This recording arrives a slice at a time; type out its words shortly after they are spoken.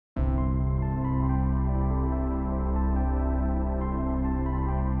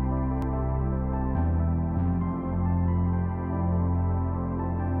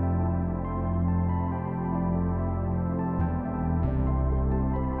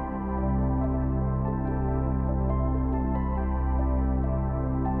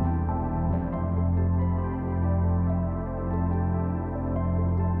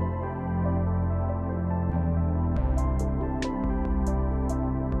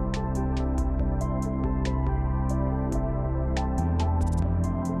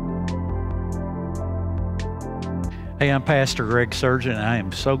Hey, I'm Pastor Greg Surgeon, and I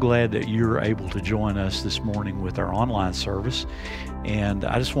am so glad that you're able to join us this morning with our online service. And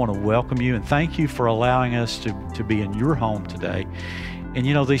I just want to welcome you and thank you for allowing us to be in your home today. And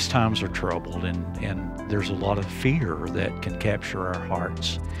you know, these times are troubled, and there's a lot of fear that can capture our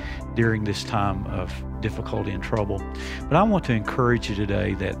hearts during this time of difficulty and trouble. But I want to encourage you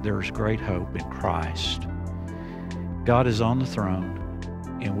today that there's great hope in Christ. God is on the throne,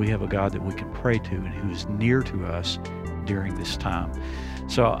 and we have a God that we can pray to and who is near to us during this time.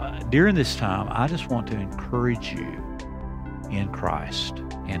 So during this time, I just want to encourage you in Christ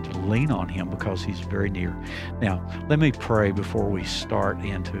and to lean on Him because He's very near. Now, let me pray before we start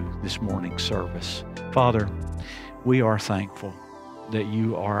into this morning's service. Father, we are thankful that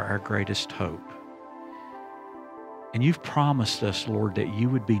You are our greatest hope. And You've promised us, Lord, that You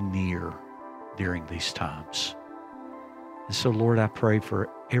would be near during these times. And so, Lord, I pray for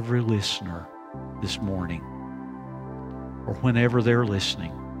every listener this morning or whenever they're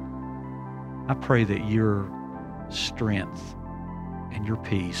listening. I pray that Your strength and Your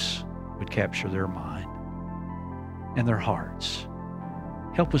peace would capture their mind and their hearts.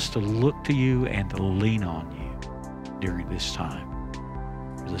 Help us to look to You and to lean on You during this time.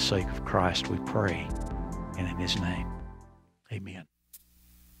 For the sake of Christ we pray, and in His name, amen.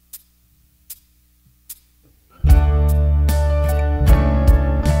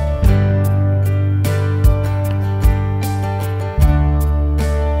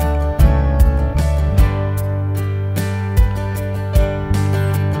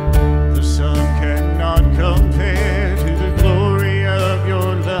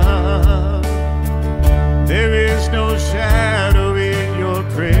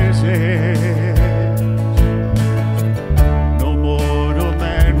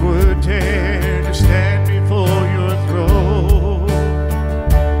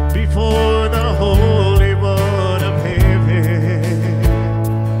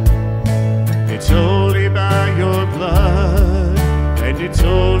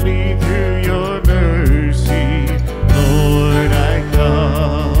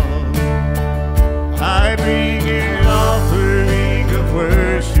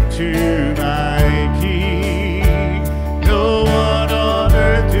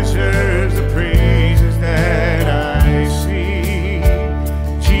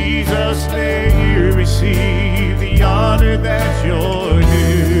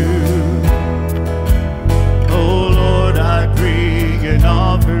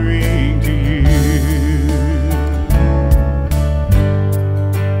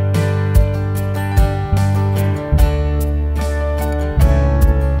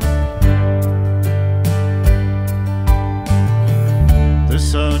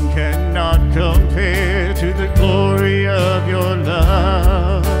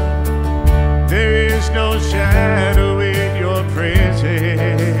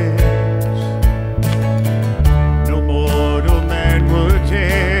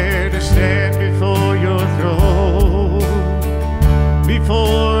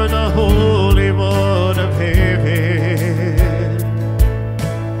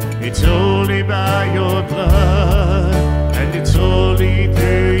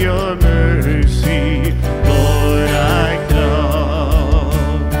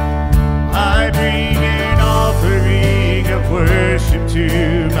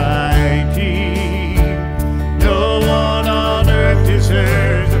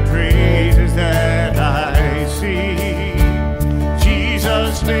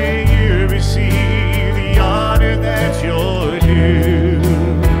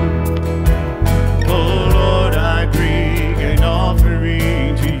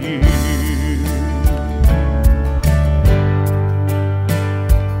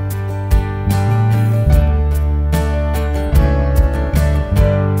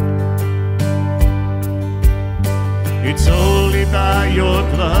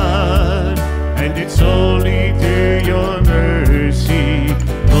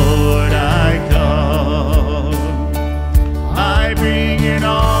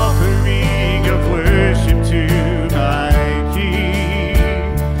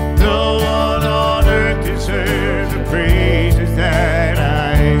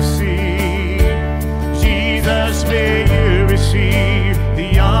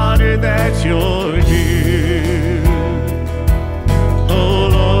 Oh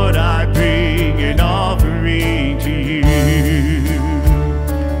Lord, I bring an offering to You.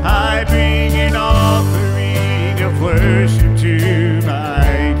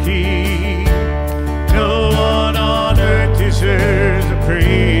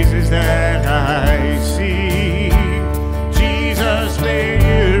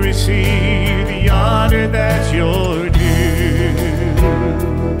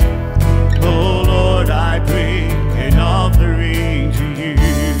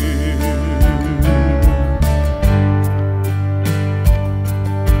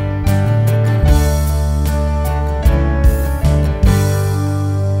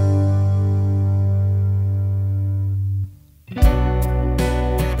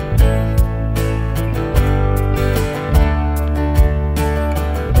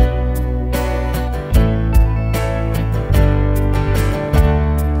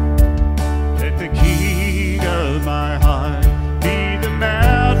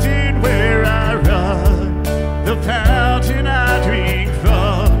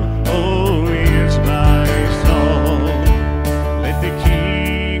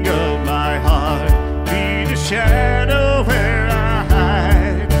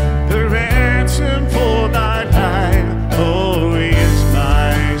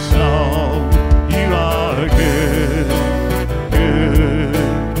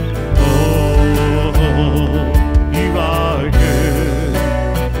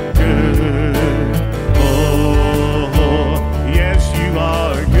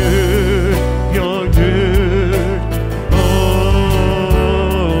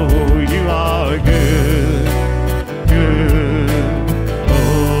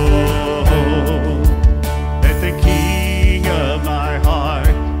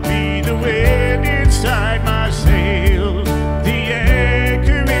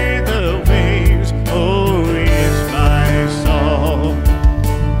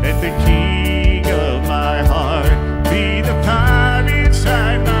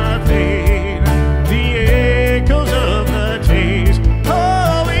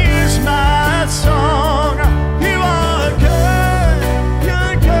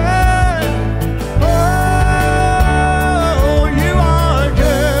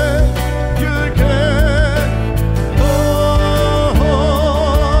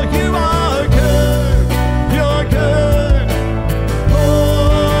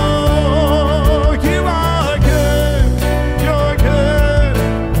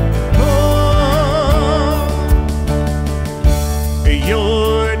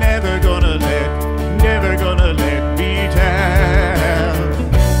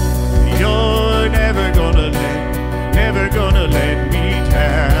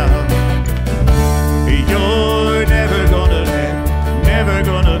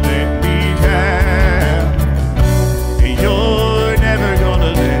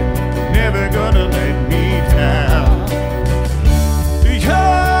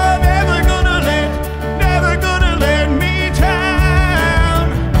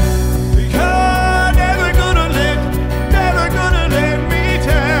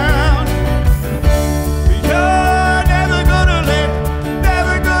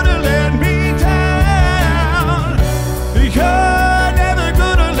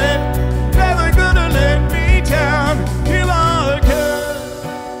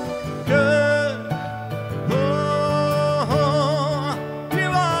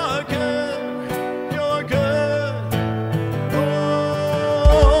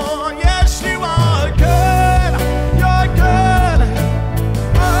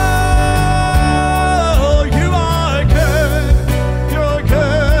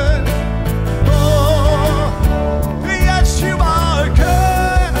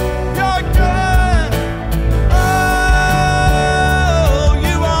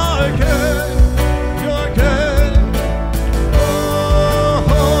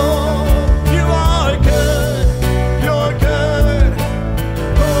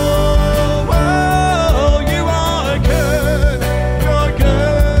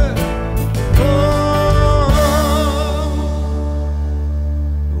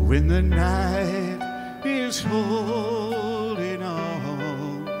 the night is holding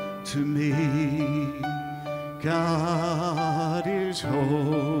on to me, God is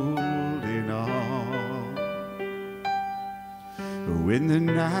holding on. When the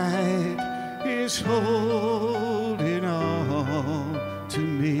night is holding on to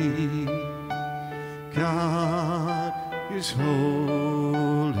me, God is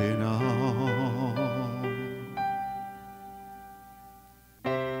holding on.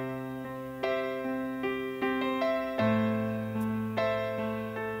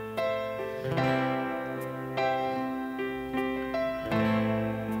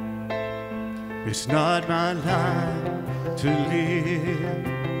 It's not my life to live,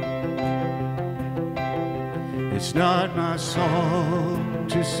 it's not my song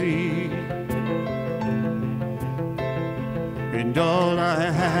to sing, and all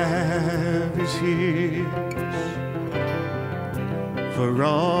I have is His for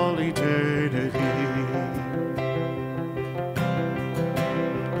all eternity.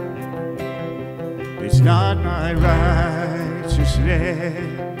 It's not my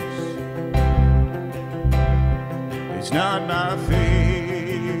righteousness, it's not my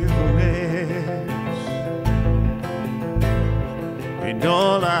faithfulness, and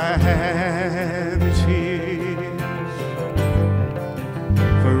all I have is His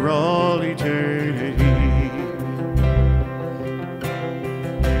for all eternity.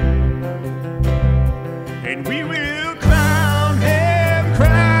 And we will crown Him,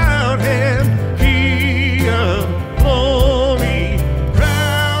 King of glory.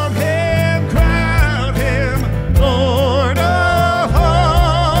 Crown Him, Lord of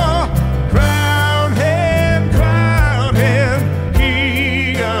all. Crown Him,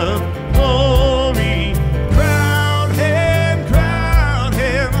 King of glory. Crown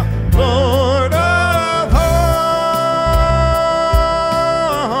Him, Lord of all.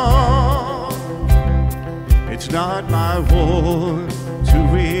 It's not my war to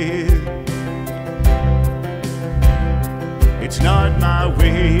win, it's not my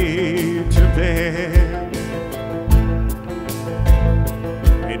way to bend,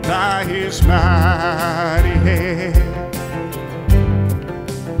 and by His mighty hand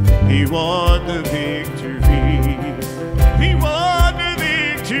He won the victory. He won the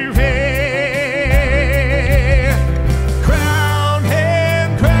victory. Crown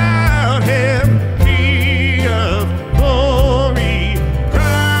Him, King of glory.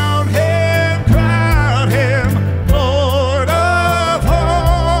 Crown Him, Lord of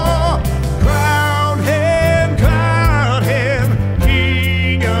all. Crown Him,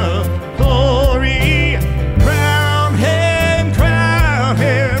 King of glory. Crown Him,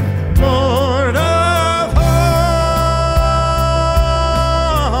 Lord of all.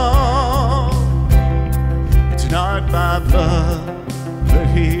 It's not my blood, but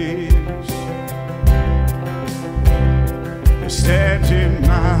His that stands in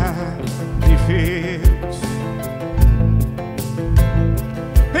my defense.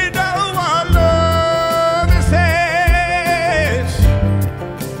 And oh, our love is His.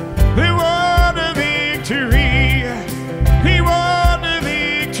 He won the victory. He won the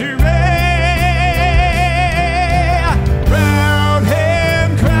victory. Crown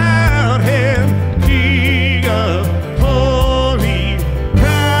Him, King of glory.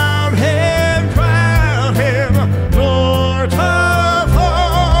 Crown Him, Lord of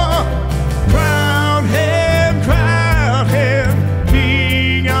all. Crown Him,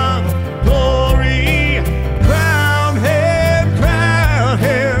 King of glory. Crown Him,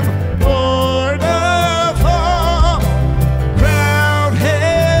 Lord of all. Crown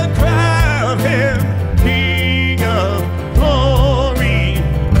Him,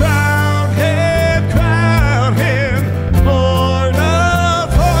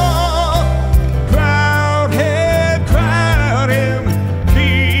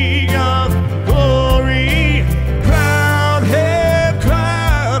 King of glory.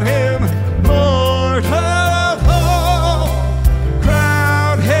 Crown Him, Lord of all.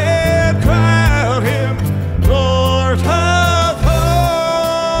 Crown Him, King of glory. Crown Him, Lord of all. Crown Him, Lord of all.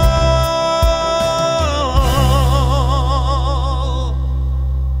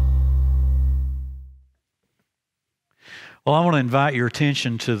 Well, I want to invite your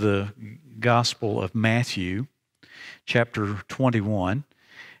attention to the Gospel of Matthew, chapter 21.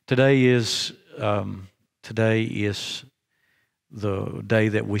 Today is the day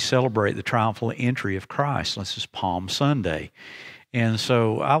that we celebrate the triumphal entry of Christ. This is Palm Sunday. And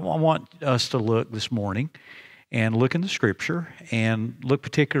so I want us to look this morning and look in the Scripture and look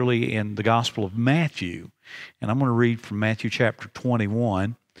particularly in the Gospel of Matthew. And I'm going to read from Matthew chapter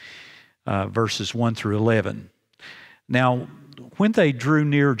 21, verses 1 through 11. Now, when they drew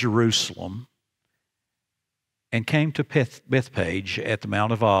near Jerusalem and came to Bethphage at the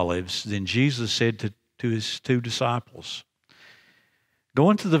Mount of Olives, then Jesus said to his 2 disciples,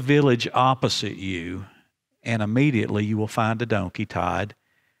 "Go into the village opposite you, and immediately you will find a donkey tied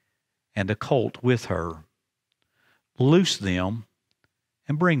and a colt with her. Loose them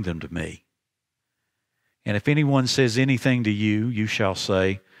and bring them to me. And if anyone says anything to you, you shall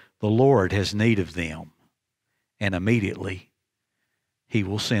say, 'The Lord has need of them,' and immediately He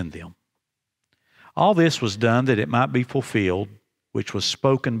will send them." All this was done that it might be fulfilled, which was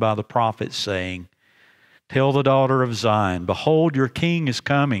spoken by the prophet, saying, "Tell the daughter of Zion, behold, your king is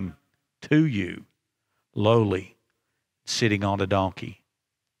coming to you, lowly, sitting on a donkey,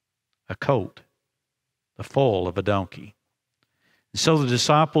 a colt, the foal of a donkey." And so the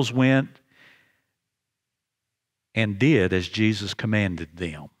disciples went and did as Jesus commanded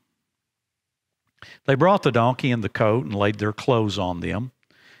them. They brought the donkey and the coat and laid their clothes on them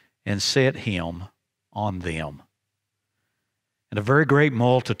and set him on them. And a very great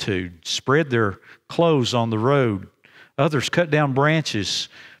multitude spread their clothes on the road. Others cut down branches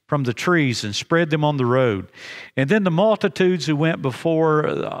from the trees and spread them on the road. And then the multitudes who went before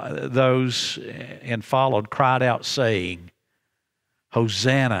those and followed cried out, saying,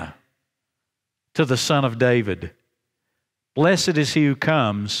 "Hosanna to the Son of David. Blessed is he who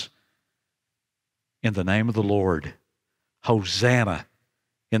comes in the name of the Lord. Hosanna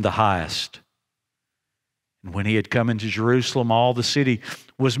in the highest." And when he had come into Jerusalem, all the city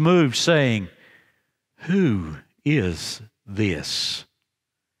was moved, saying, "Who is this?"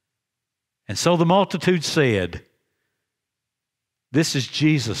 And so the multitude said, "This is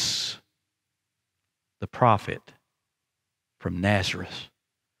Jesus, the prophet from Nazareth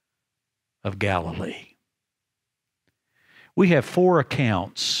of Galilee." We have 4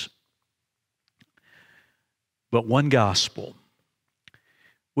 accounts, but one gospel.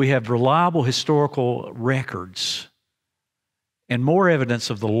 We have reliable historical records and more evidence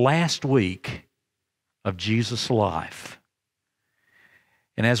of the last week of Jesus' life.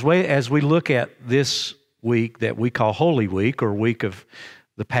 And as we look at this week that we call Holy Week, or Week of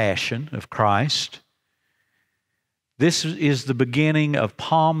the Passion of Christ, this is the beginning of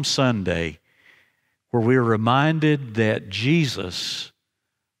Palm Sunday, where we are reminded that Jesus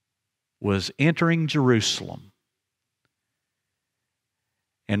was entering Jerusalem.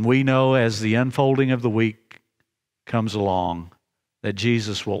 And we know as the unfolding of the week comes along that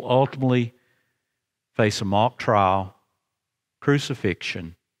Jesus will ultimately face a mock trial,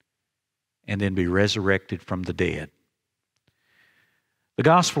 crucifixion, and then be resurrected from the dead. The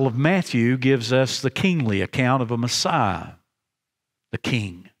Gospel of Matthew gives us the kingly account of a Messiah, the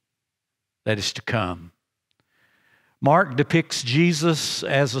King that is to come. Mark depicts Jesus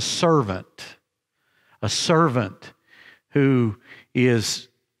as a servant who is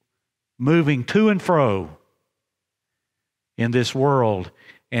moving to and fro in this world,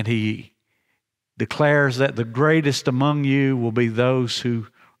 and he declares that the greatest among you will be those who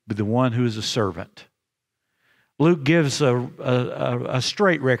be the one who is a servant. Luke gives a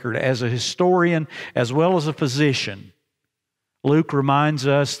straight record as a historian as well as a physician. Luke reminds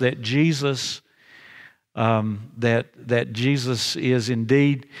us that Jesus Jesus is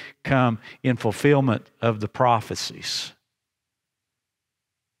indeed come in fulfillment of the prophecies.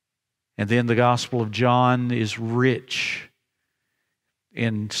 And then the Gospel of John is rich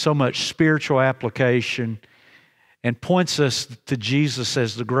in so much spiritual application and points us to Jesus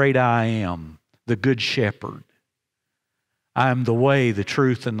as the great I am, the Good Shepherd. I am the way, the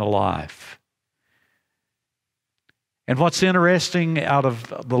truth, and the life. And what's interesting out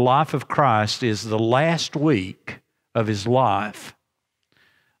of the life of Christ is the last week of His life,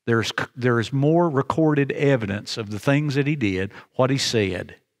 there is more recorded evidence of the things that He did, what He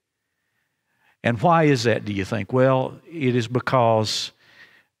said. And why is that, do you think? Well, it is because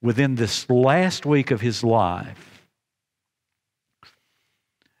within this last week of His life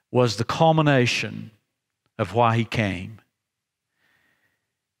was the culmination of why He came.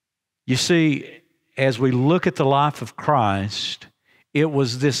 You see, as we look at the life of Christ, it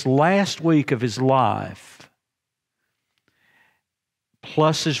was this last week of His life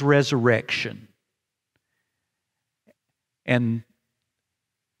plus His resurrection and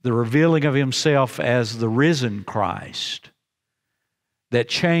the revealing of Himself as the risen Christ that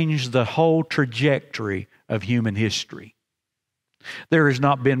changed the whole trajectory of human history. There has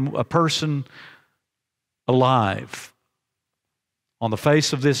not been a person alive on the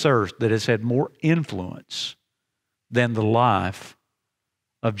face of this earth that has had more influence than the life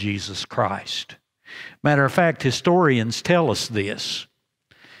of Jesus Christ. Matter of fact, historians tell us this.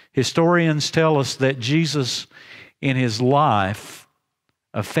 Historians tell us that Jesus in His life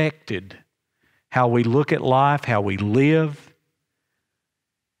affected how we look at life, how we live,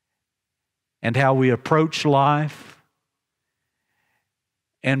 and how we approach life.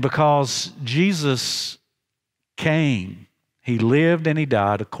 And because Jesus came, He lived and He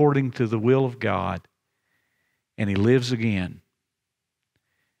died according to the will of God, and He lives again.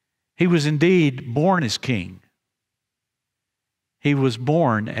 He was indeed born as King. He was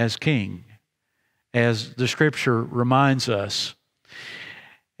born as King, as the Scripture reminds us.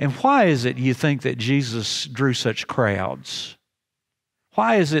 And why is it you think that Jesus drew such crowds?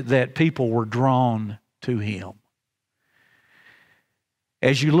 Why is it that people were drawn to Him?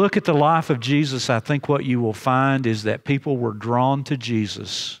 As you look at the life of Jesus, I think what you will find is that people were drawn to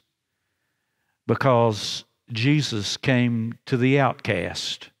Jesus because Jesus came to the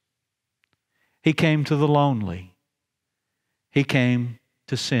outcast. He came to the lonely. He came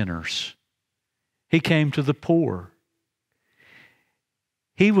to sinners. He came to the poor.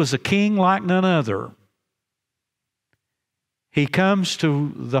 He was a king like none other. He comes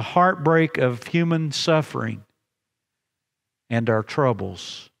to the heartbreak of human suffering and our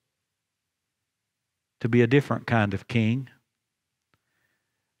troubles to be a different kind of king,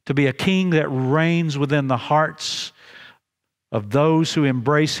 to be a king that reigns within the hearts of those who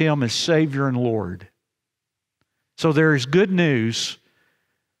embrace Him as Savior and Lord. So there is good news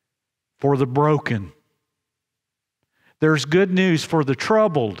for the broken. There's good news for the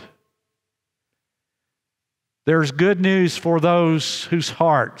troubled. There's good news for those whose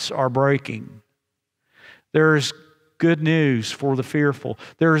hearts are breaking. There's good news for the fearful.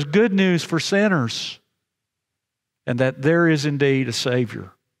 There's good news for sinners, and that there is indeed a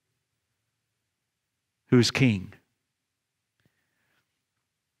Savior who is King.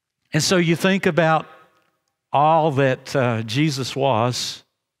 And so you think about all that Jesus was,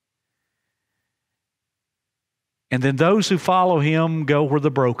 and then those who follow Him go where the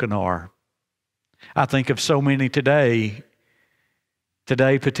broken are. I think of so many today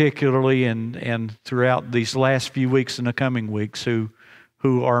particularly, and throughout these last few weeks and the coming weeks, who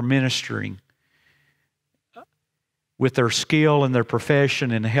are ministering with their skill and their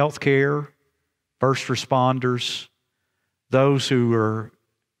profession in healthcare, first responders, those who are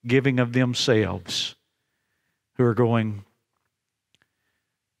giving of themselves, who are going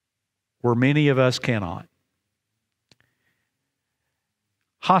where many of us cannot.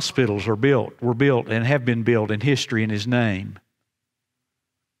 Hospitals were built and have been built in history in His name.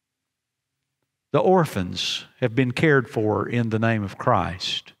 The orphans have been cared for in the name of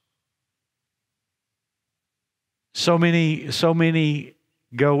Christ. So many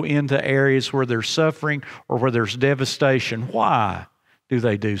go into areas where there's suffering or where there's devastation. Why do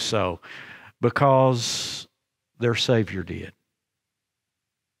they do so? Because their Savior did.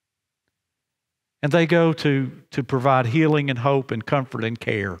 And they go to provide healing and hope and comfort and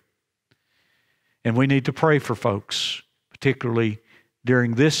care. And we need to pray for folks, particularly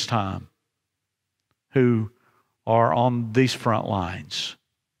during this time, who are on these front lines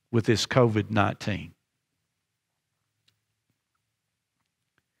with this COVID-19.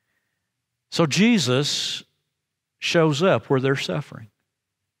 So Jesus shows up where they're suffering.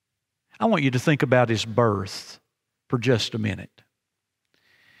 I want you to think about His birth for just a minute.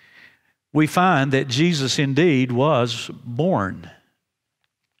 We find that Jesus indeed was born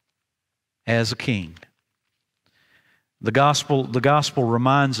as a king. The gospel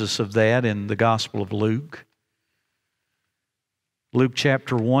reminds us of that in the Gospel of Luke. Luke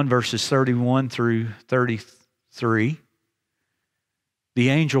chapter 1, verses 31 through 33. The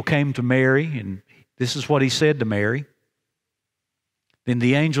angel came to Mary, and this is what he said to Mary. Then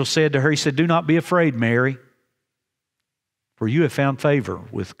the angel said to her, he said, "Do not be afraid, Mary, for you have found favor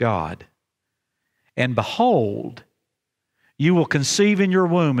with God. And behold, you will conceive in your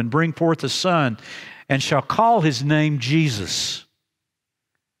womb and bring forth a son, and shall call His name Jesus.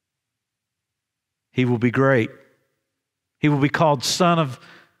 He will be great. He will be called Son of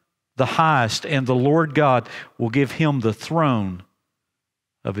the Highest, and the Lord God will give Him the throne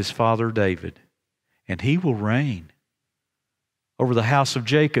of His father David, and He will reign over the house of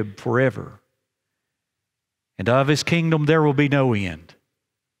Jacob forever. And of His kingdom there will be no end."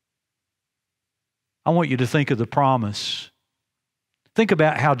 I want you to think of the promise. Think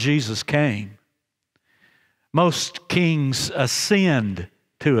about how Jesus came. Most kings ascend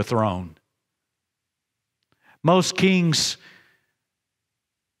to a throne. Most kings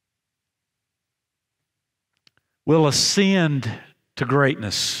will ascend to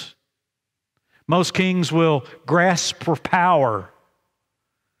greatness. Most kings will grasp for power.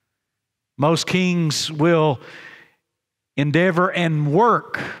 Most kings will endeavor and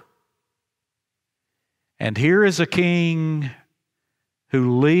work And here is a king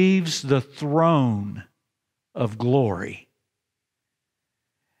who leaves the throne of glory.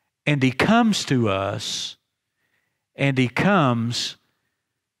 And he comes to us, and he comes,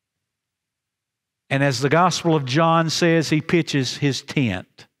 and as the Gospel of John says, he pitches his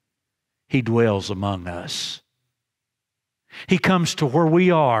tent. He dwells among us. He comes to where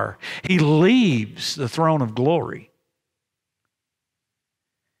we are. He leaves the throne of glory,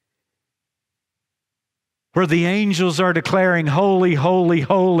 where the angels are declaring, holy, holy,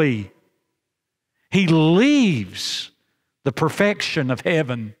 holy. He leaves the perfection of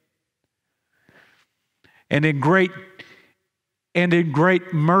heaven. And in great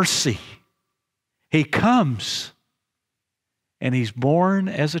mercy, he comes, and he's born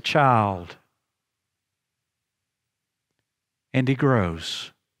as a child. And he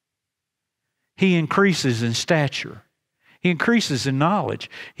grows. He increases in stature. He increases in knowledge.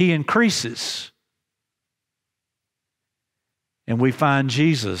 He increases. And we find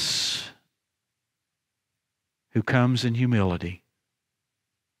Jesus, who comes in humility.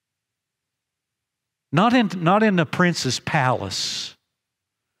 Not in the prince's palace.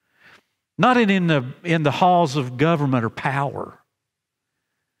 Not in the halls of government or power.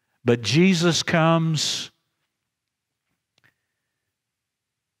 But Jesus comes,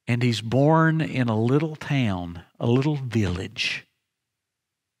 and he's born in a little town, a little village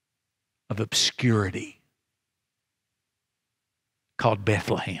of obscurity called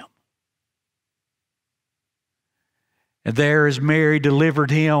Bethlehem. And there, as Mary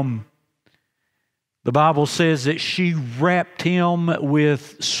delivered him, the Bible says that she wrapped him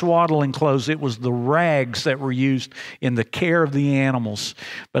with swaddling clothes. It was the rags that were used in the care of the animals.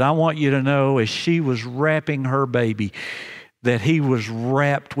 But I want you to know, as she was wrapping her baby, that he was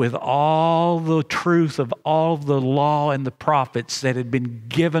wrapped with all the truth of all the law and the prophets that had been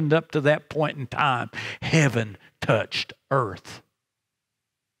given up to that point in time. Heaven touched earth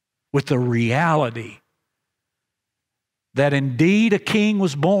with the reality that indeed a king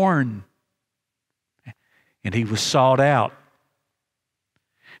was born, and he was sought out.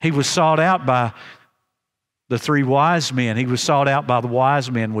 He was sought out by the three wise men. He was sought out by the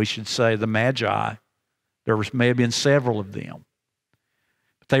wise men, we should say, the Magi. May have been several of them.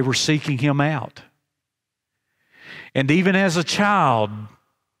 But they were seeking him out. And even as a child,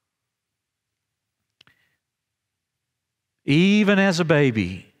 even as a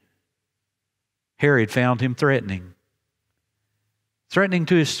baby, Herod found him threatening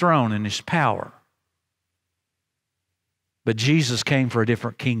to his throne and his power. But Jesus came for a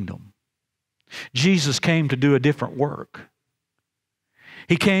different kingdom. Jesus came to do a different work.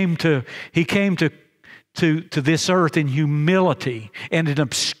 He came to this earth in humility and in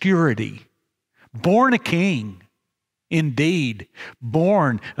obscurity. Born a king, indeed,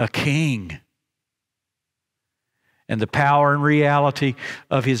 born a king. And the power and reality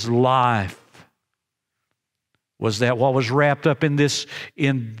of his life was that what was wrapped up in this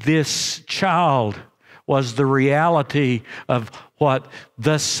child was the reality of what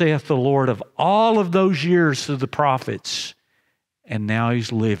thus saith the Lord of all of those years to the prophets. And now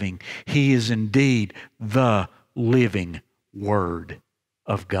he's living. He is indeed the living Word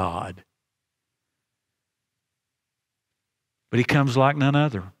of God. But he comes like none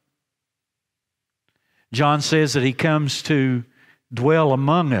other. John says that he comes to dwell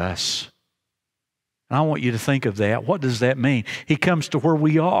among us. And I want you to think of that. What does that mean? He comes to where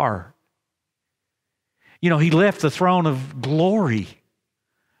we are. You know, he left the throne of glory.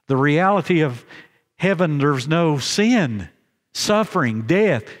 The reality of heaven, there's no sin, suffering,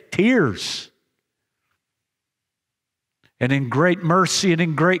 death, tears. And in great mercy and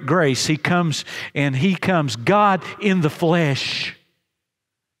in great grace, he comes, God in the flesh,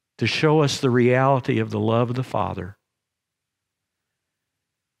 to show us the reality of the love of the Father.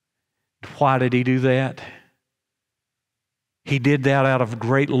 Why did he do that? He did that out of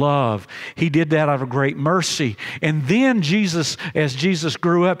great love. He did that out of great mercy. And then Jesus, as Jesus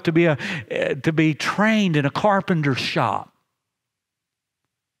grew up to be trained in a carpenter's shop,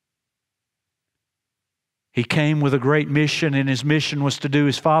 he came with a great mission, and his mission was to do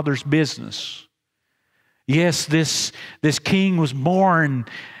his Father's business. Yes, this king was born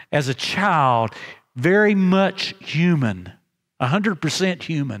as a child, very much human, 100%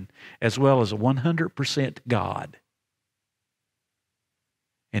 human, as well as 100% God.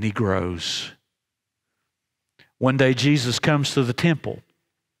 And he grows. One day Jesus comes to the temple,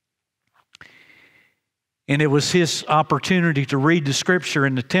 and it was his opportunity to read the scripture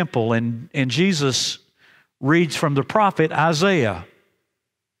in the temple, and Jesus reads from the prophet Isaiah.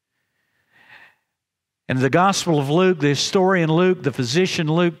 And the Gospel of Luke, the historian Luke, the physician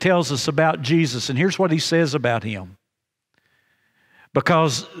Luke tells us about Jesus. And here's what he says about him.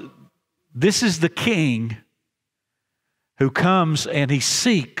 Because this is the King who comes and he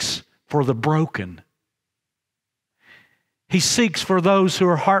seeks for the broken. He seeks for those who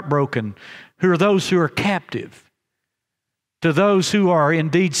are heartbroken, who are those who are captive, to those who are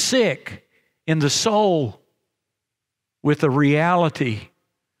indeed sick in the soul with the reality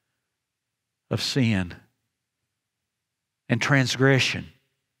of sin and transgression.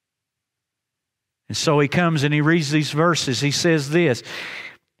 And so he comes and he reads these verses. He says this,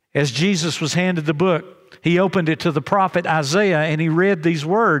 as Jesus was handed the book, he opened it to the prophet Isaiah and he read these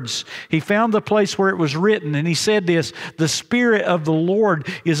words. He found the place where it was written and he said this, "The Spirit of the Lord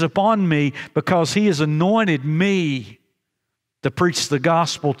is upon me because He has anointed me to preach the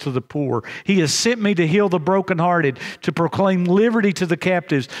gospel to the poor. He has sent me to heal the brokenhearted, to proclaim liberty to the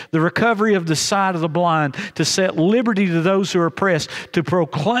captives, the recovery of the sight of the blind, to set liberty to those who are oppressed, to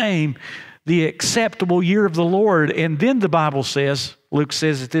proclaim the acceptable year of the Lord." And then the Bible says, Luke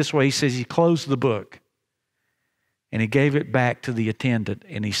says it this way, he says he closed the book and he gave it back to the attendant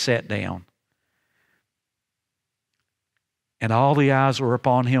and he sat down. And all the eyes were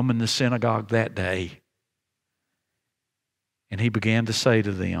upon him in the synagogue that day. And he began to say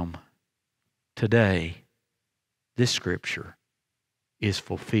to them, "Today, this scripture is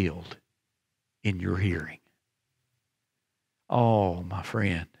fulfilled in your hearing." Oh, my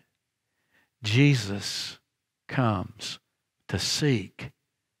friend, Jesus comes to seek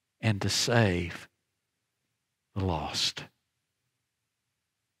and to save the lost.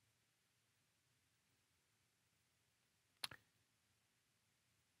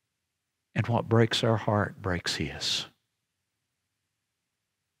 And what breaks our heart breaks His.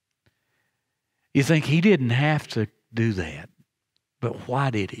 You think He didn't have to do that, but why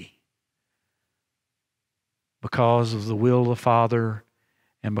did He? Because of the will of the Father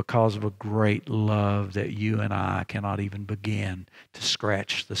and because of a great love that you and I cannot even begin to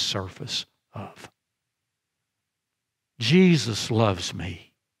scratch the surface of. Jesus loves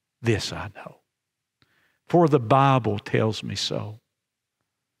me, this I know, for the Bible tells me so.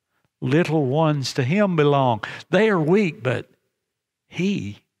 Little ones to Him belong. They are weak, but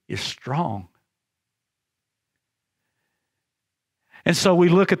He is strong. And so we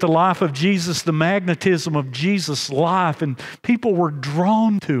look at the life of Jesus, the magnetism of Jesus' life, and people were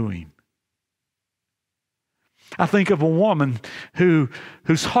drawn to Him. I think of a woman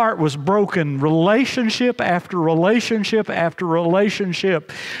whose heart was broken, relationship after relationship after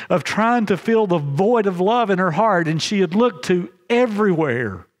relationship, of trying to fill the void of love in her heart, and she had looked to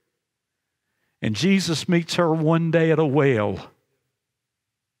everywhere. And Jesus meets her one day at a well.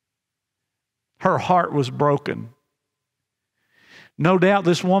 Her heart was broken. No doubt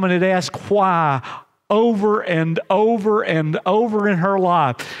this woman had asked why over and over and over in her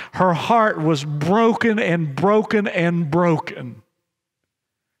life. Her heart was broken and broken and broken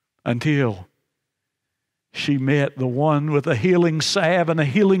until she met the one with a healing salve and a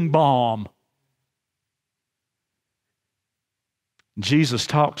healing balm. Jesus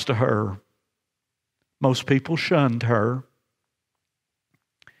talks to her. Most people shunned her.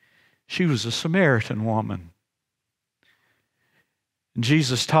 She was a Samaritan woman. And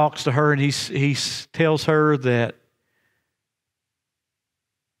Jesus talks to her and he tells her that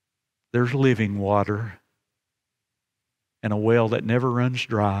there's living water and a well that never runs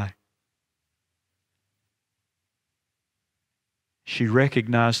dry. She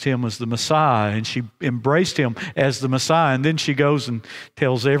recognized Him as the Messiah and she embraced Him as the Messiah, and then she goes and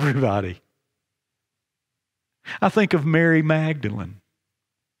tells everybody. I think of Mary Magdalene.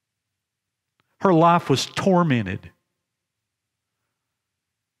 Her life was tormented.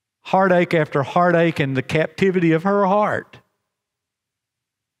 Heartache after heartache and the captivity of her heart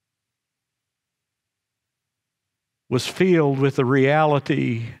was filled with the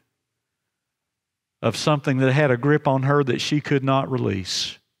reality of something that had a grip on her that she could not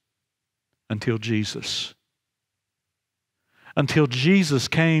release until Jesus. Until Jesus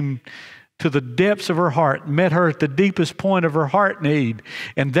came to the depths of her heart, met her at the deepest point of her heart need.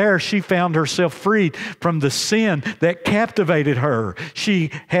 And there she found herself freed from the sin that captivated her. She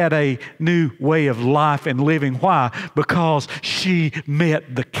had a new way of life and living. Why? Because she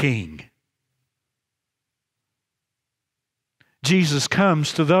met the King. Jesus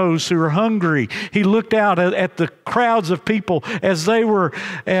comes to those who are hungry. He looked out at the crowds of people as they were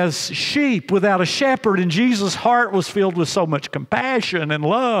as sheep without a shepherd, and Jesus' heart was filled with so much compassion and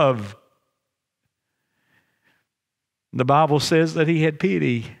love. The Bible says that He had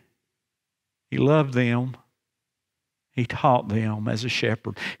pity. He loved them. He taught them as a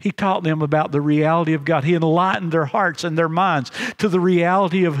shepherd. He taught them about the reality of God. He enlightened their hearts and their minds to the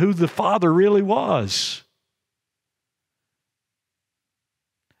reality of who the Father really was.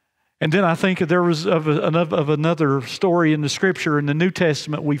 And then I think there was of another story in the Scripture. In the New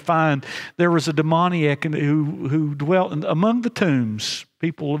Testament, we find there was a demoniac who dwelt among the tombs.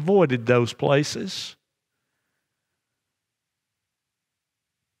 People avoided those places.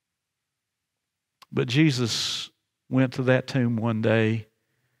 But Jesus went to that tomb one day,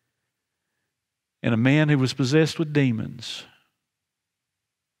 and a man who was possessed with demons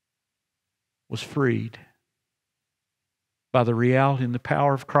was freed by the reality and the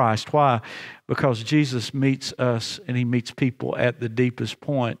power of Christ. Why? Because Jesus meets us, and He meets people at the deepest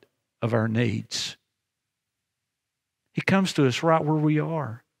point of our needs. He comes to us right where we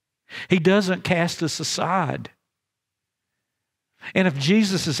are. He doesn't cast us aside. And if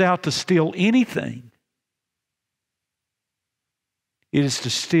Jesus is out to steal anything, it is to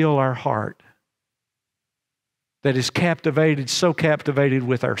steal our heart that is so captivated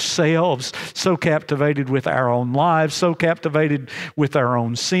with ourselves, so captivated with our own lives, so captivated with our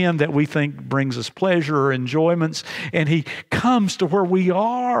own sin that we think brings us pleasure or enjoyments. And He comes to where we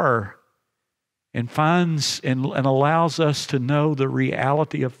are and finds and allows us to know the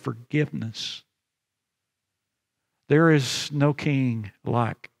reality of forgiveness. There is no king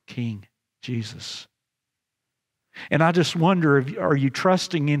like King Jesus. And I just wonder, are you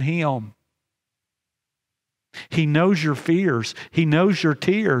trusting in Him? He knows your fears. He knows your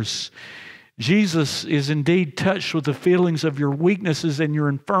tears. Jesus is indeed touched with the feelings of your weaknesses and your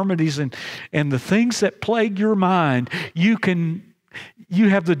infirmities and the things that plague your mind. You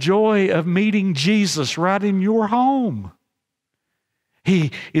have the joy of meeting Jesus right in your home.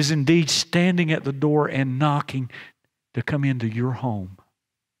 He is indeed standing at the door and knocking to come into your home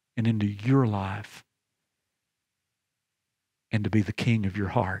and into your life, and to be the king of your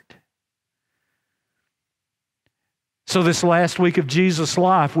heart. So this last week of Jesus'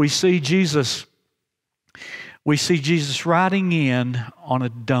 life, we see Jesus riding in on a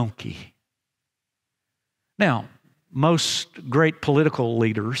donkey. Now, most great political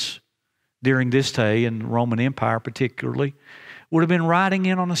leaders during this day, in the Roman Empire particularly, would have been riding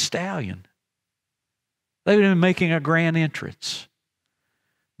in on a stallion. They would have been making a grand entrance.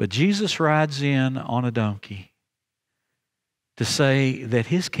 But Jesus rides in on a donkey to say that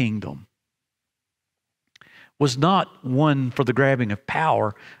His kingdom was not one for the grabbing of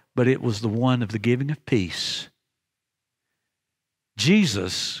power, but it was the one of the giving of peace.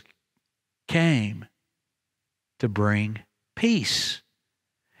 Jesus came to bring peace.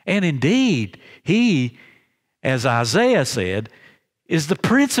 And indeed, He, as Isaiah said, is the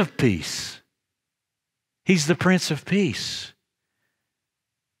Prince of Peace. He's the Prince of Peace.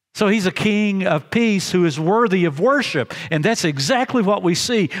 So He's a King of peace who is worthy of worship. And that's exactly what we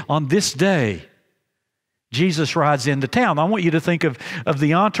see on this day. Jesus rides into town. I want you to think of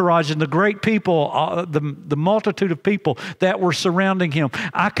the entourage and the great people, the multitude of people that were surrounding Him.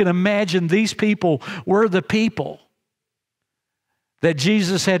 I can imagine these people were the people that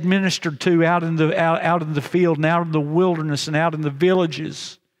Jesus had ministered to out in the field and out in the wilderness and out in the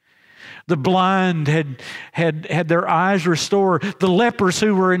villages. The blind had their eyes restored. The lepers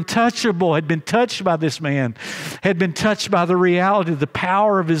who were untouchable had been touched by this man, had been touched by the reality, the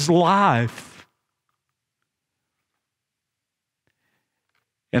power of His life.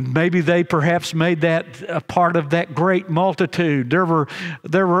 And maybe they perhaps made that a part of that great multitude. There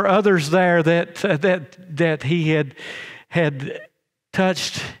were others there that He had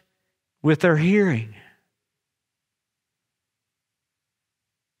touched with their hearing.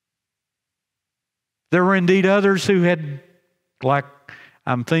 There were indeed others who had, like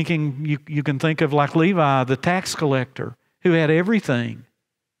I'm thinking, you can think of like Levi, the tax collector, who had everything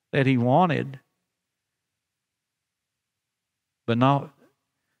that he wanted, but not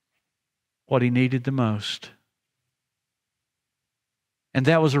what he needed the most. And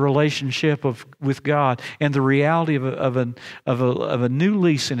that was a relationship with God and the reality of a new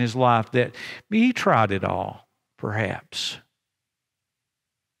lease in his life, that he tried it all, perhaps.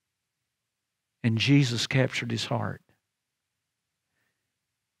 And Jesus captured his heart.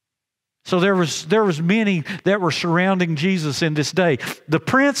 So there was many that were surrounding Jesus in this day. The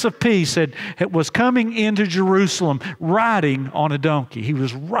Prince of Peace was coming into Jerusalem riding on a donkey. He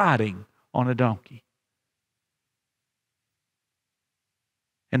was riding on a donkey.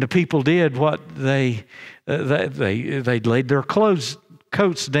 And the people did what they laid their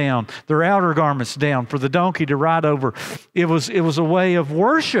coats down, their outer garments down for the donkey to ride over. It was a way of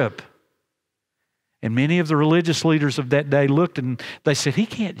worship. And many of the religious leaders of that day looked and they said,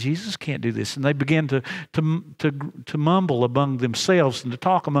 Jesus can't do this. And they began to mumble among themselves and to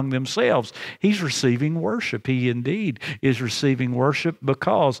talk among themselves. He's receiving worship. He indeed is receiving worship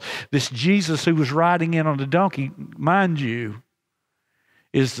because this Jesus who was riding in on the donkey, mind you,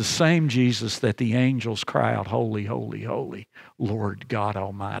 is the same Jesus that the angels cry out, holy, holy, holy, Lord God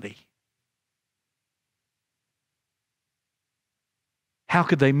Almighty. How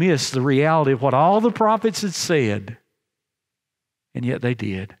could they miss the reality of what all the prophets had said? And yet they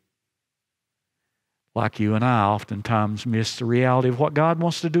did. Like you and I oftentimes miss the reality of what God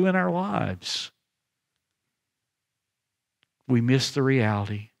wants to do in our lives. We miss the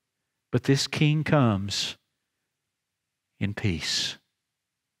reality. But this King comes in peace.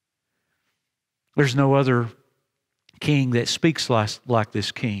 There's no other king that speaks like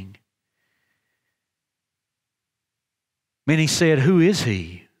this King. Many said, who is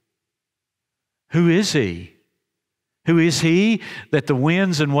He? Who is He? Who is He that the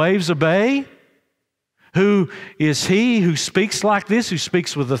winds and waves obey? Who is He who speaks like this, who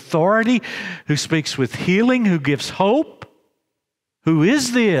speaks with authority, who speaks with healing, who gives hope? Who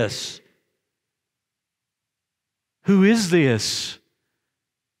is this? Who is this?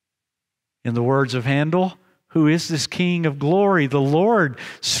 In the words of Handel, who is this King of glory, the Lord,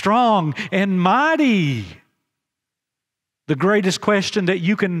 strong and mighty? The greatest question that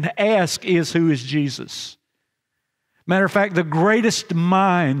you can ask is, who is Jesus? Matter of fact, the greatest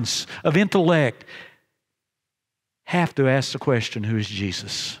minds of intellect have to ask the question, who is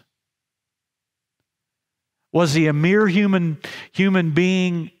Jesus? Was He a mere human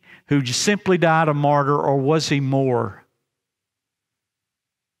being who just simply died a martyr, or was He more?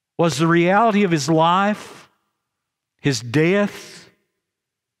 Was the reality of His life, His death,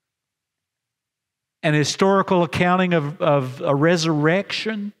 an historical accounting of a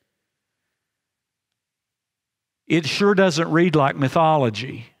resurrection? It sure doesn't read like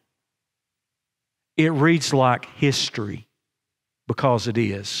mythology. It reads like history, because it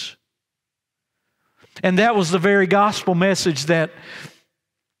is. And that was the very gospel message that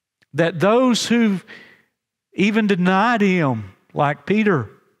those who even denied Him, like Peter,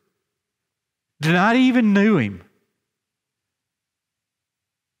 denied He even knew Him,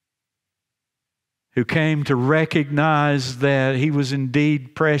 who came to recognize that He was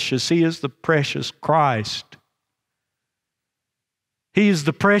indeed precious. He is the precious Christ. He is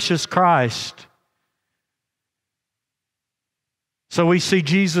the precious Christ. So we see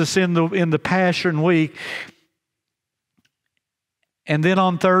Jesus in the Passion Week. And then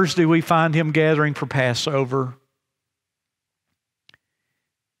on Thursday we find Him gathering for Passover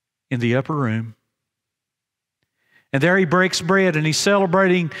in the upper room. And there He breaks bread and He's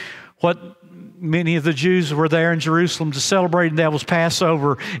celebrating what many of the Jews were there in Jerusalem to celebrate, and that was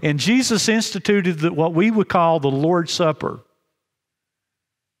Passover. And Jesus instituted what we would call the Lord's Supper.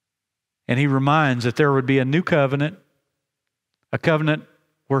 And He reminds that there would be a new covenant, a covenant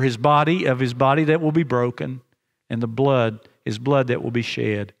where His body that will be broken, and His blood that will be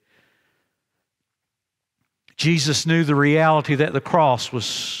shed. Jesus knew the reality that the cross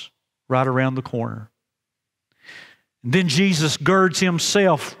was right around the corner. And then Jesus girds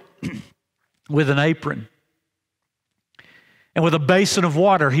Himself with an apron. And with a basin of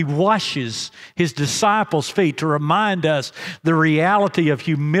water, He washes His disciples' feet to remind us the reality of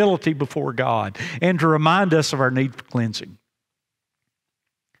humility before God and to remind us of our need for cleansing.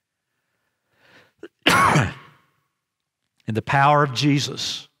 And the power of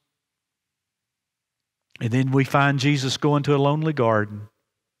Jesus. And then we find Jesus going to a lonely garden.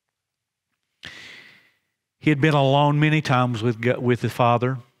 He had been alone many times with the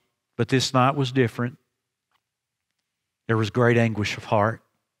Father, but this night was different. There was great anguish of heart.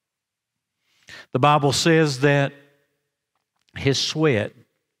 The Bible says that His sweat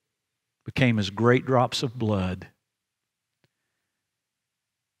became as great drops of blood.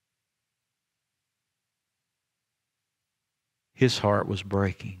 His heart was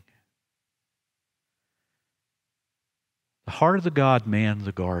breaking. The heart of the God-man in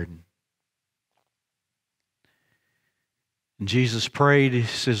the garden. And Jesus prayed, He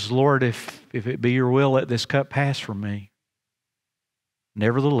says, Lord, if it be Your will, let this cup pass from me.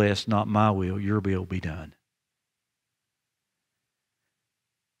 Nevertheless, not my will, Your will be done.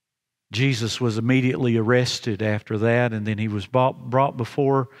 Jesus was immediately arrested after that, and then He was brought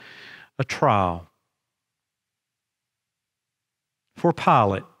before a trial. For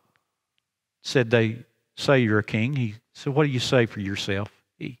Pilate said, they say You're a king. He said, what do you say for yourself?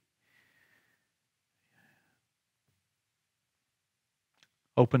 He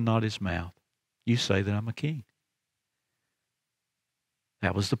opened not His mouth. You say that I'm a king.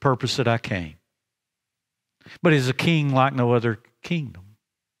 That was the purpose that I came. but is a king like no other kingdom.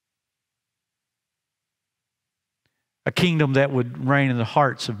 A kingdom that would reign in the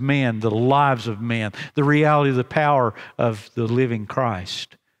hearts of men, the lives of men, the reality of the power of the living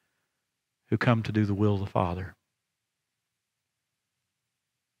Christ who come to do the will of the Father.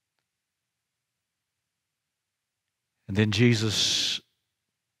 And then Jesus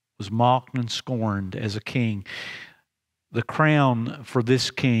was mocked and scorned as a king. The crown for this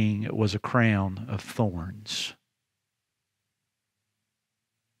king was a crown of thorns.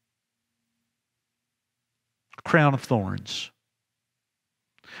 A crown of thorns.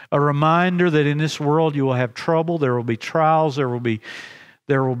 A reminder that in this world you will have trouble, there will be trials, there will be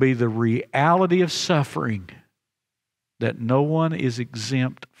the reality of suffering that no one is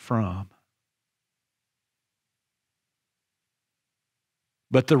exempt from.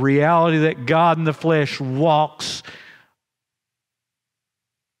 But the reality that God in the flesh walks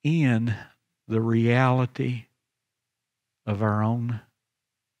in the reality of our own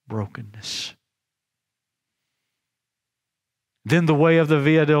brokenness. Then the way of the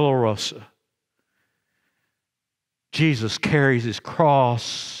Via Dolorosa. Jesus carries his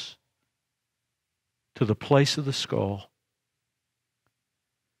cross to the place of the skull.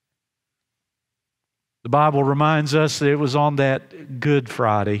 The Bible reminds us that it was on that Good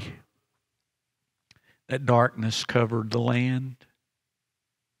Friday that darkness covered the land.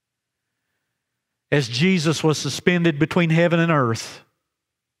 As Jesus was suspended between heaven and earth.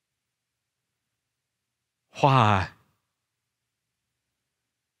 Why?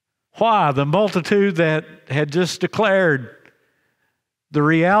 Why? The multitude that had just declared the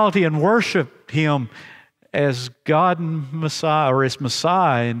reality and worshiped Him as God and Messiah, or as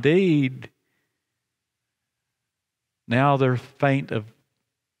Messiah indeed. Now their faint of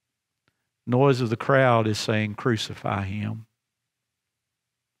noise of the crowd is saying, crucify Him.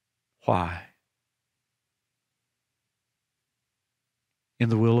 Why? In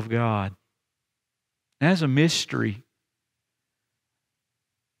the will of God. As a mystery,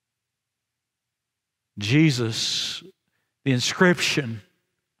 Jesus, the inscription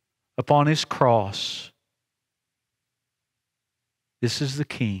upon His cross, this is the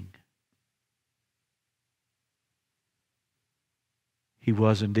King. He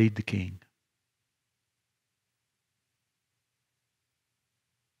was indeed the King.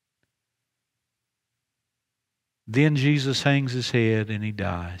 Then Jesus hangs His head and He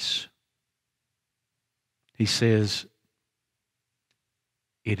dies. He says,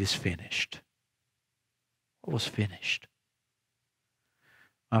 it is finished. What was finished?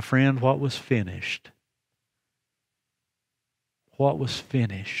 My friend, what was finished? What was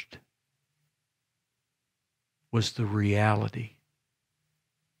finished was the reality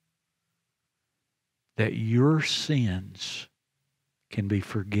that your sins can be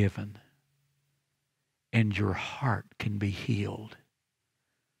forgiven and your heart can be healed.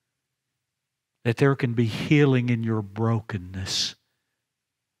 That there can be healing in your brokenness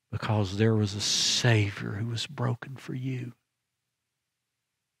because there was a Savior who was broken for you.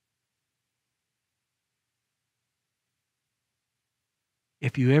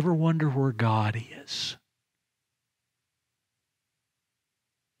 If you ever wonder where God is,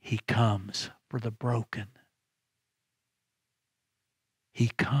 He comes for the broken.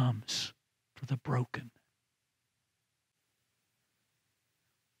 He comes for the broken.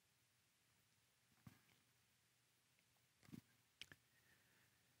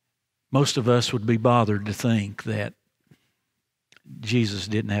 Most of us would be bothered to think that Jesus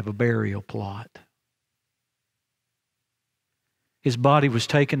didn't have a burial plot. His body was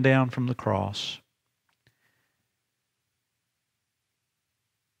taken down from the cross,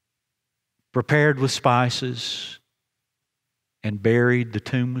 prepared with spices, and buried. The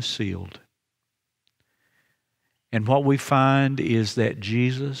tomb was sealed. And what we find is that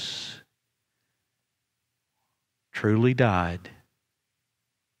Jesus truly died.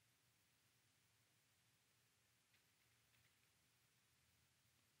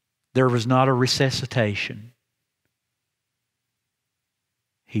 There was not a resuscitation.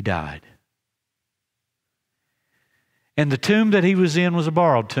 He died. And the tomb that He was in was a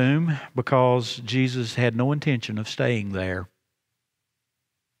borrowed tomb because Jesus had no intention of staying there.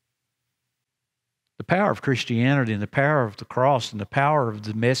 The power of Christianity and the power of the cross and the power of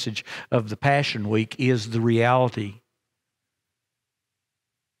the message of the Passion Week is the reality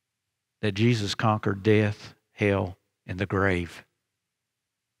that Jesus conquered death, hell, and the grave.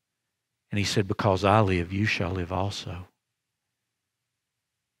 And He said, because I live, you shall live also.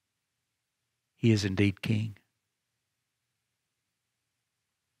 He is indeed King.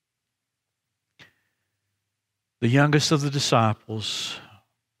 The youngest of the disciples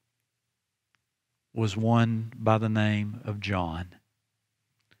was one by the name of John,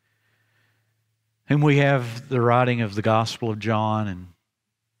 whom we have the writing of the Gospel of John and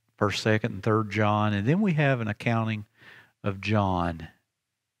 1st, 2nd, and 3rd John, and then we have an accounting of John,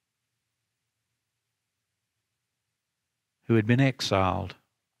 who had been exiled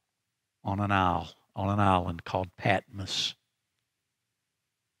on an island called Patmos.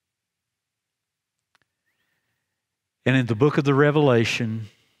 And in the book of the Revelation,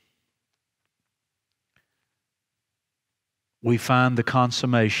 we find the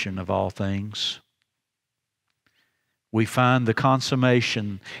consummation of all things. We find the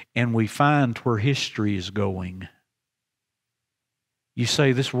consummation, and we find where history is going. You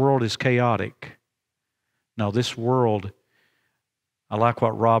say this world is chaotic. No, this world, I like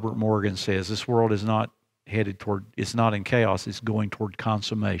what Robert Morgan says, this world is not headed toward, it's not in chaos, it's going toward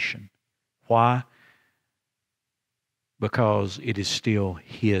consummation. Why? Because it is still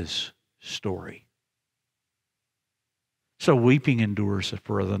His story. So weeping endures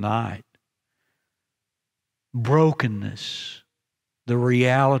for the night. Brokenness, the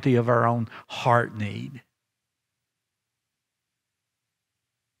reality of our own heart need,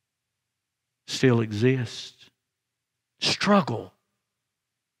 still exists. Struggle,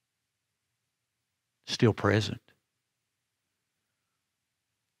 still present.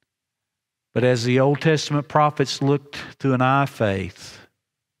 But as the Old Testament prophets looked through an eye of faith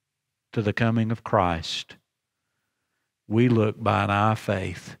to the coming of Christ, we look by an eye of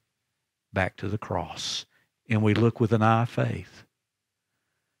faith back to the cross. And we look with an eye of faith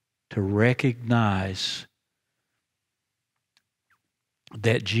to recognize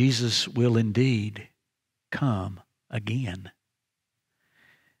that Jesus will indeed come again.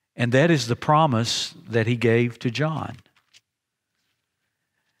 And that is the promise that He gave to John.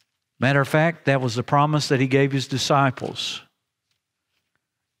 Matter of fact, that was the promise that He gave His disciples.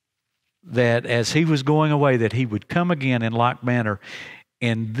 That as He was going away, that He would come again in like manner.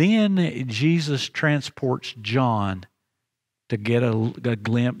 And then Jesus transports John to get a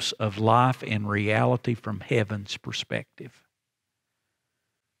glimpse of life and reality from heaven's perspective.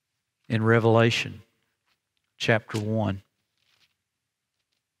 In Revelation chapter 1.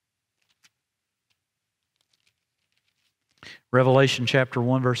 Revelation chapter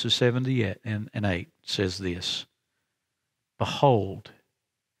 1 verses 7 and 8 says this. Behold,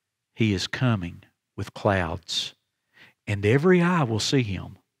 He is coming with clouds, and every eye will see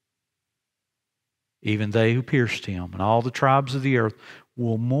Him, even they who pierced Him, and all the tribes of the earth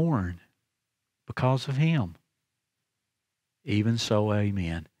will mourn because of Him. Even so,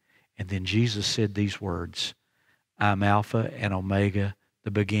 amen. And then Jesus said these words, I am Alpha and Omega,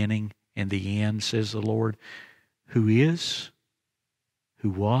 the beginning and the end, says the Lord, who is, who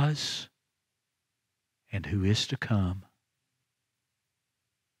was, and who is to come,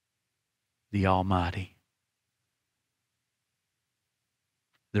 the Almighty.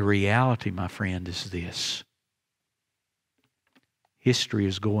 The reality, my friend, is this. History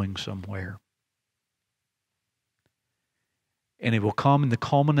is going somewhere. And it will come in the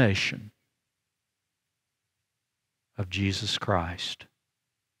culmination of Jesus Christ.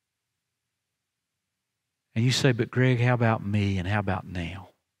 And you say, but Greg, how about me and how about now?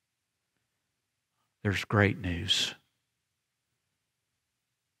 There's great news.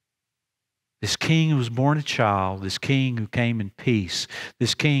 This king who was born a child, this king who came in peace,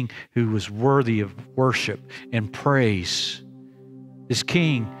 this king who was worthy of worship and praise, this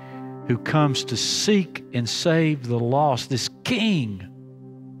king who comes to seek and save the lost, this king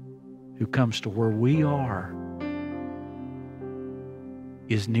who comes to where we are,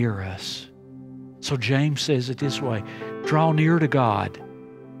 is near us. So James says it this way, draw near to God,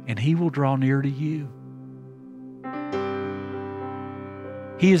 and He will draw near to you.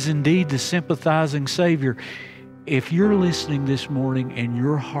 He is indeed the sympathizing Savior. If you're listening this morning and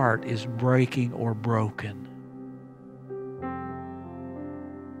your heart is breaking or broken,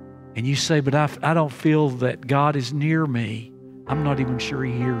 and you say, but I don't feel that God is near me, I'm not even sure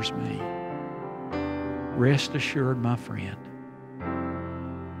He hears me, rest assured, my friend,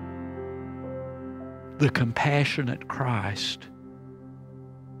 the compassionate Christ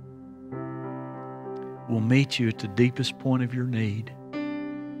will meet you at the deepest point of your need.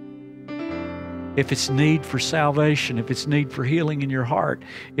 If it's need for salvation, if it's need for healing in your heart,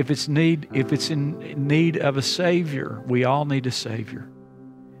 if it's in need of a Savior, we all need a Savior.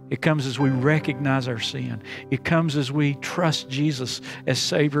 It comes as we recognize our sin. It comes as we trust Jesus as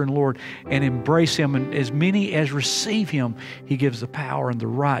Savior and Lord and embrace Him. And as many as receive Him, He gives the power and the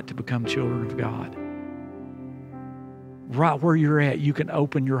right to become children of God. Right where you're at, you can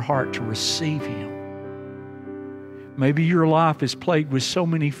open your heart to receive Him. Maybe your life is plagued with so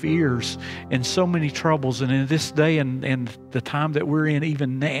many fears and so many troubles. And in this day and the time that we're in,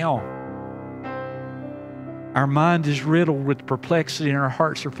 even now, our mind is riddled with perplexity and our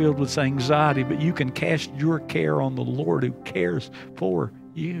hearts are filled with anxiety. But you can cast your care on the Lord who cares for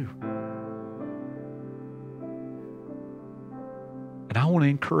you. And I want to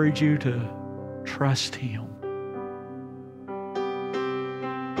encourage you to trust Him.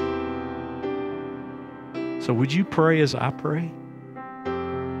 So would you pray as I pray?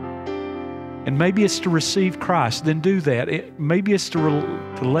 And maybe it's to receive Christ. Then do that. Maybe it's to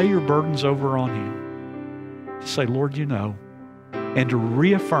lay your burdens over on Him. To say, Lord, you know. And to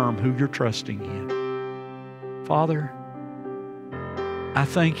reaffirm who you're trusting in. Father, I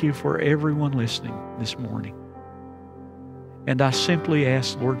thank you for everyone listening this morning. And I simply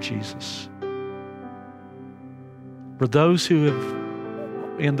ask, Lord Jesus, for those who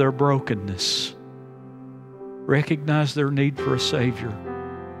have, in their brokenness, recognize their need for a Savior,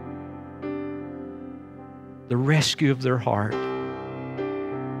 the rescue of their heart,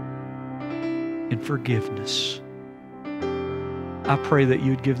 and forgiveness. I pray that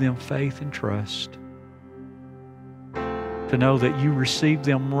you'd give them faith and trust to know that you receive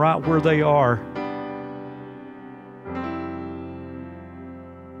them right where they are.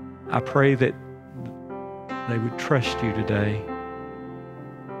 I pray that they would trust you today.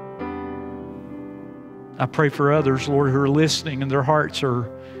 I pray for others, Lord, who are listening and their hearts are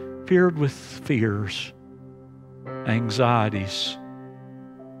filled with fears, anxieties.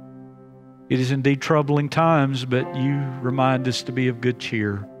 It is indeed troubling times, but you remind us to be of good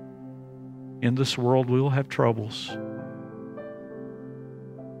cheer. In this world we will have troubles,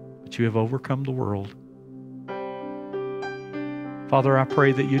 but you have overcome the world. Father, I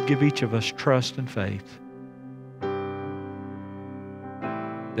pray that you'd give each of us trust and faith,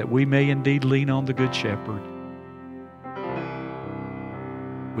 that we may indeed lean on the Good Shepherd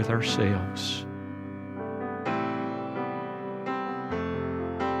with ourselves.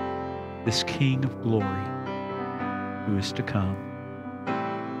 This King of glory who is to come.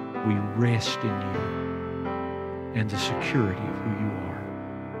 We rest in you and the security of who you are.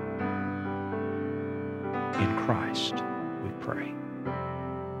 In Christ we pray.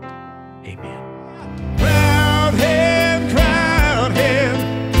 Amen.